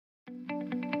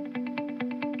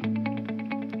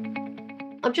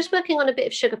I'm just working on a bit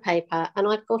of sugar paper, and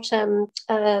I've got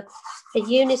a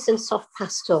unison soft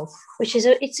pastel, which is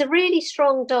it's a really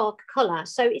strong dark colour.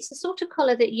 So it's the sort of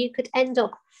colour that you could end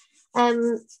up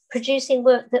producing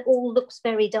work that all looks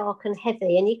very dark and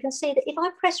heavy. And you can see that if I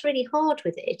press really hard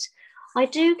with it, I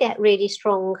do get really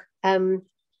strong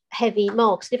heavy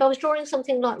marks. If I was drawing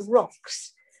something like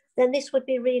rocks, then this would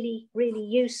be really, really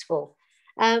useful.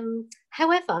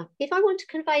 However, if I want to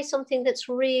convey something that's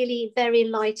really very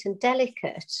light and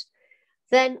delicate,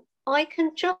 then I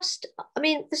can just, I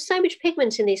mean, there's so much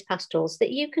pigment in these pastels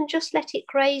that you can just let it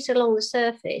graze along the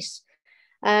surface,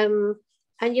 and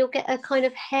you'll get a kind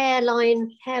of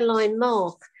hairline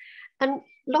mark. And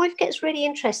life gets really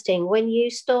interesting when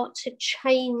you start to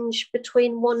change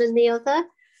between one and the other.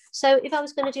 So if I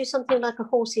was going to do something like a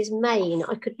horse's mane,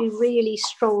 I could be really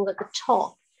strong at the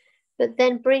top, but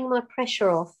then bring my pressure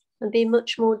off and be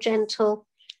much more gentle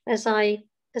as I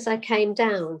came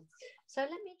down. So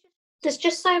there's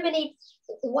just so many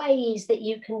ways that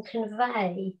you can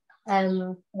convey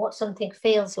what something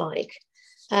feels like.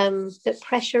 But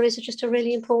pressure is just a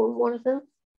really important one of them.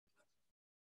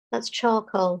 That's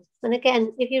charcoal. And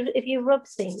again, if you rub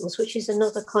things, which is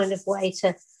another kind of way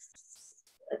to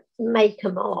make a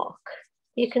mark,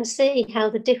 you can see how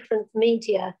the different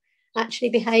media actually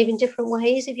behave in different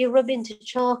ways. If you rub into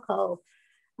charcoal,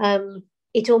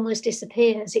 it almost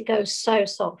disappears. It goes so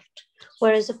soft.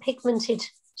 Whereas a pigmented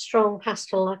strong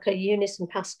pastel, like a unison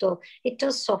pastel, it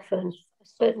does soften,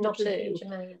 but not too.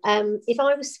 If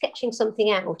I was sketching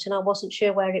something out and I wasn't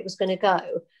sure where it was going to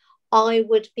go, I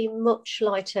would be much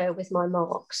lighter with my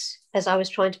marks as I was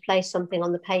trying to place something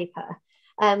on the paper.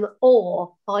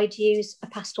 Or I'd use a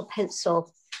pastel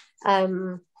pencil,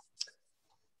 and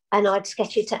I'd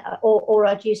sketch it, or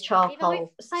I'd use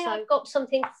charcoal. Say I've got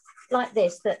something like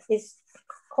this that is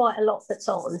quite a lot that's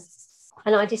on,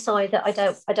 and I decide that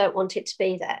I don't want it to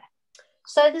be there.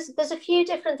 So there's a few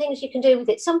different things you can do with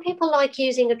it. Some people like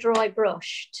using a dry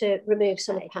brush to remove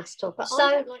some of the pastel. But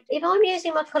so if I'm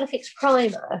using my Colourfix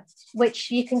primer, which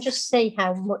you can just see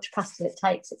how much pastel it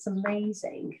takes, it's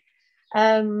amazing.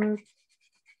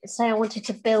 Say I wanted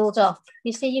to build up.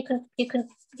 You see, you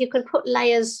can put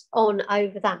layers on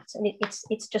over that, and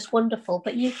it's just wonderful.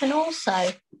 But you can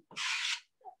also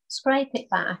scrape it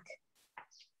back,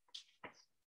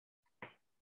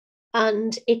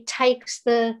 and it takes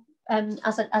the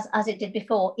as it did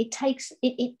before. It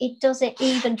does it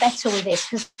even better with this,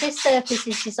 because this surface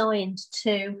is designed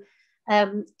to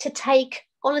take,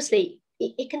 honestly,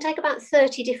 it can take about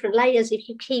 30 different layers if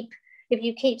you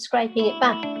keep scraping it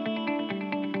back.